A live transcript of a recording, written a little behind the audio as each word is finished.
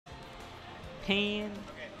pain.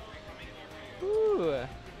 Ooh.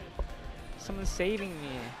 Someone's saving me.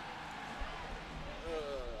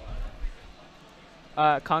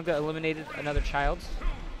 Konga eliminated another child.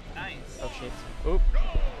 Nice. Oh shit. Oop.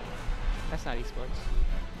 That's not esports.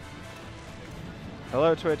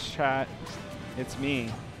 Hello, Twitch chat. It's me,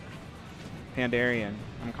 Pandarian.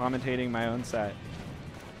 I'm commentating my own set.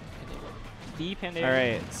 The Pandarian. All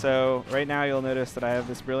right, so right now you'll notice that I have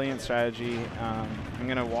this brilliant strategy. I'm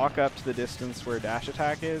going to walk up to the distance where dash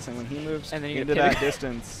attack is, and when he moves And then into that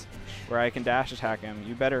distance where I can dash attack him,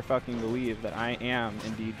 you better fucking believe that I am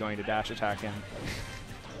indeed going to dash attack him.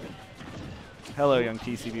 Hello, young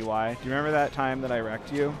TCBY. Do you remember that time that I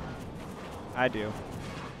wrecked you? I do.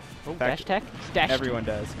 Oh, dash attack? Dash. Everyone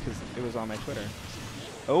does, because it was on my Twitter.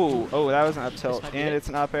 Oh, that was an up tilt, and it's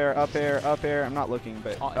an up air, up air, up air. I'm not looking,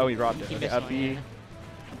 but oh, he dropped it. Okay, up B.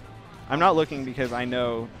 I'm not looking because I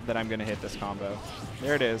know that I'm gonna hit this combo.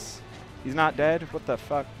 There it is. He's not dead. What the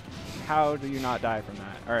fuck? How do you not die from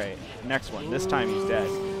that? All right, next one. This time he's dead.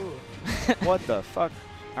 What the fuck?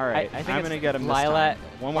 All right, I'm gonna get him this time.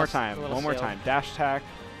 One more time. One more time. Dash attack.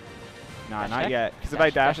 Nah, not yet. Because if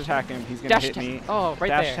I dash attack him, he's gonna hit me. Oh, right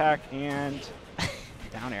there. Dash attack and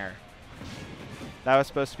down air. That was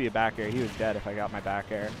supposed to be a back air. He was dead if I got my back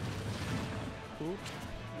air. Ooh.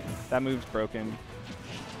 That move's broken.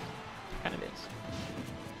 Kind of is.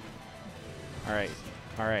 All right.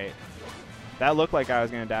 All right. That looked like I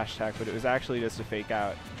was going to dash attack, but it was actually just a fake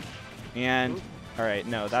out. And, all right,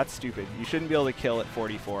 no, that's stupid. You shouldn't be able to kill at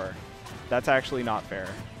 44. That's actually not fair.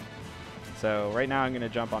 So right now I'm going to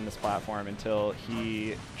jump on this platform until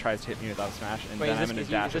he tries to hit me with up smash, and then I'm going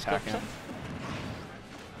to dash attack him.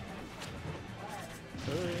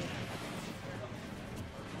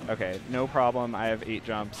 Okay, no problem. I have 8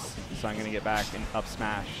 jumps, so I'm going to get back and up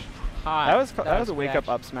smash. That was a wake up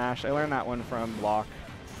up smash. I learned that one from Locke.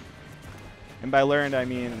 And by learned, I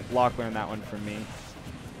mean Locke learned that one from me.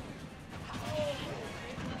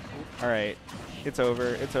 All right, it's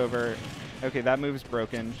over. It's over. Okay, that move's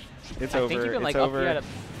broken. It's over. It's over.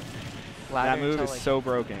 That move is so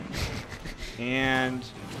broken. And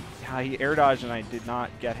he air dodged, and I did not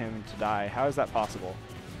get him to die. How is that possible?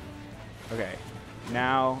 Okay,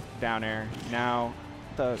 now down air. Now,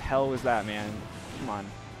 what the hell was that, man? Come on.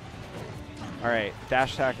 All right,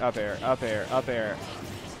 dash attack, up air, up air, up air.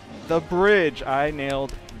 The bridge. I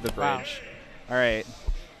nailed the bridge. Wow. All right,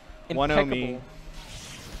 1-0 me.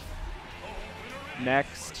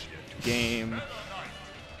 Next game.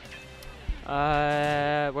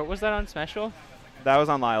 What was that on Smashville? That was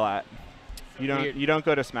on Lilat. You don't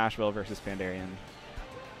go to Smashville versus Pandarian.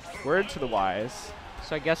 Word to the wise.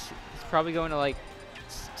 So I guess it's probably going to like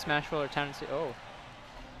Smashville or Town & City. Oh,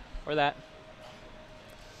 or that.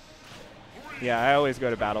 Yeah, I always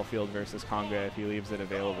go to Battlefield versus Konga if he leaves it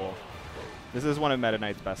available. This is one of Meta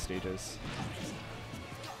Knight's best stages.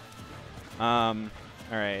 All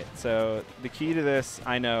right, so the key to this,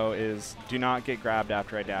 I know, is do not get grabbed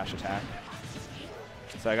after I dash attack.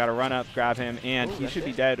 So I got to run up, grab him, and he should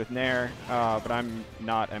be dead with Nair, but I'm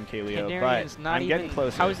not MK Leo, but I'm getting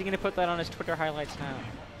closer. How is he going to put that on his Twitter highlights now?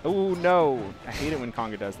 Oh, no. I hate it when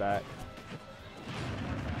Konga does that.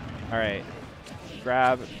 All right.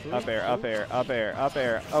 Grab, up air, up air, up air, up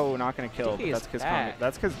air. Oh, not going to kill. But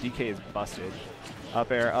that's because DK is busted.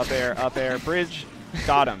 Up air, up air, up air. Bridge.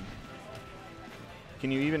 Got him.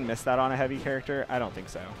 Can you even miss that on a heavy character? I don't think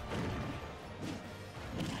so.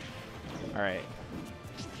 All right.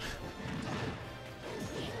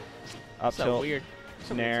 Up tilt,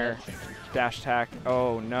 Nair, dash attack.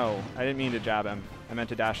 Oh, no. I didn't mean to jab him. I meant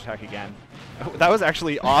to dash attack again. Oh, that was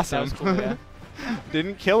actually awesome. That was cool, yeah.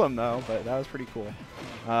 Didn't kill him, though, but that was pretty cool.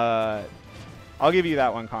 I'll give you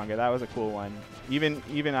that one, Konga. That was a cool one. Even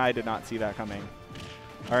I did not see that coming.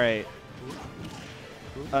 All right.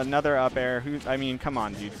 Another up air. I mean, come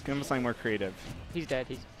on, dude. Give him something more creative. He's dead.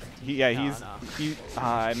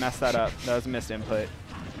 I messed that up. That was a missed input.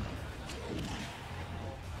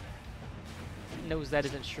 Knows that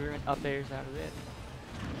isn't true and up airs out of it.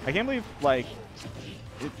 I can't believe like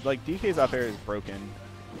DK's up air is broken.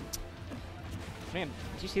 Man,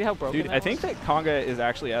 did you see how broken that I think that Konga is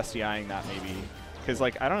actually SDIing that maybe. Because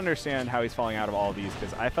like I don't understand how he's falling out of all of these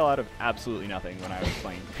because I fell out of absolutely nothing when I was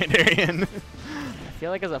playing Pandarian. I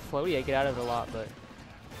feel like as a floaty I get out of it a lot, but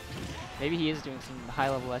maybe he is doing some high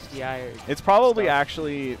level SDI or it's probably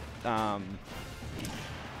actually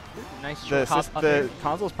nice the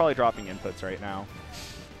console's probably dropping inputs right now.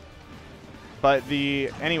 But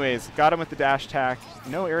anyways, got him with the dash attack.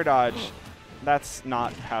 No air dodge. That's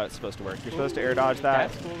not how it's supposed to work. You're supposed to air dodge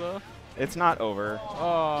that. That's cool though. It's not over.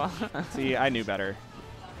 Oh. See, I knew better.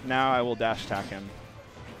 Now I will dash attack him.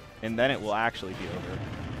 and then it will actually be over.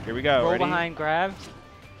 Here we go. Roll Ready? behind grab.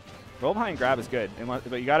 Roll behind grab is good,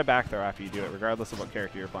 but you got to back throw after you do it, regardless of what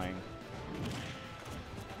character you're playing.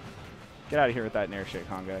 Get out of here with that nair shit,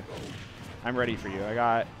 Konga. I'm ready for you. I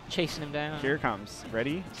got... Chasing him down. Here it comes.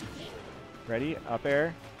 Ready? Ready? Up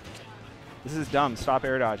air. This is dumb. Stop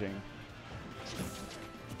air dodging.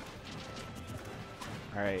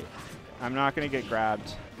 All right. I'm not going to get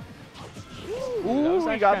grabbed. Ooh,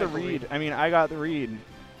 we got the read. I mean, I got the read.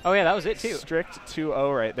 Oh, yeah, that was it, too. Strict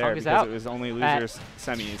 2-0 right there because out. It was only losers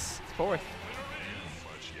semis. It's fourth.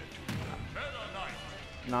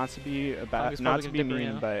 Not to be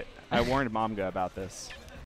mean, but I warned Momga about this.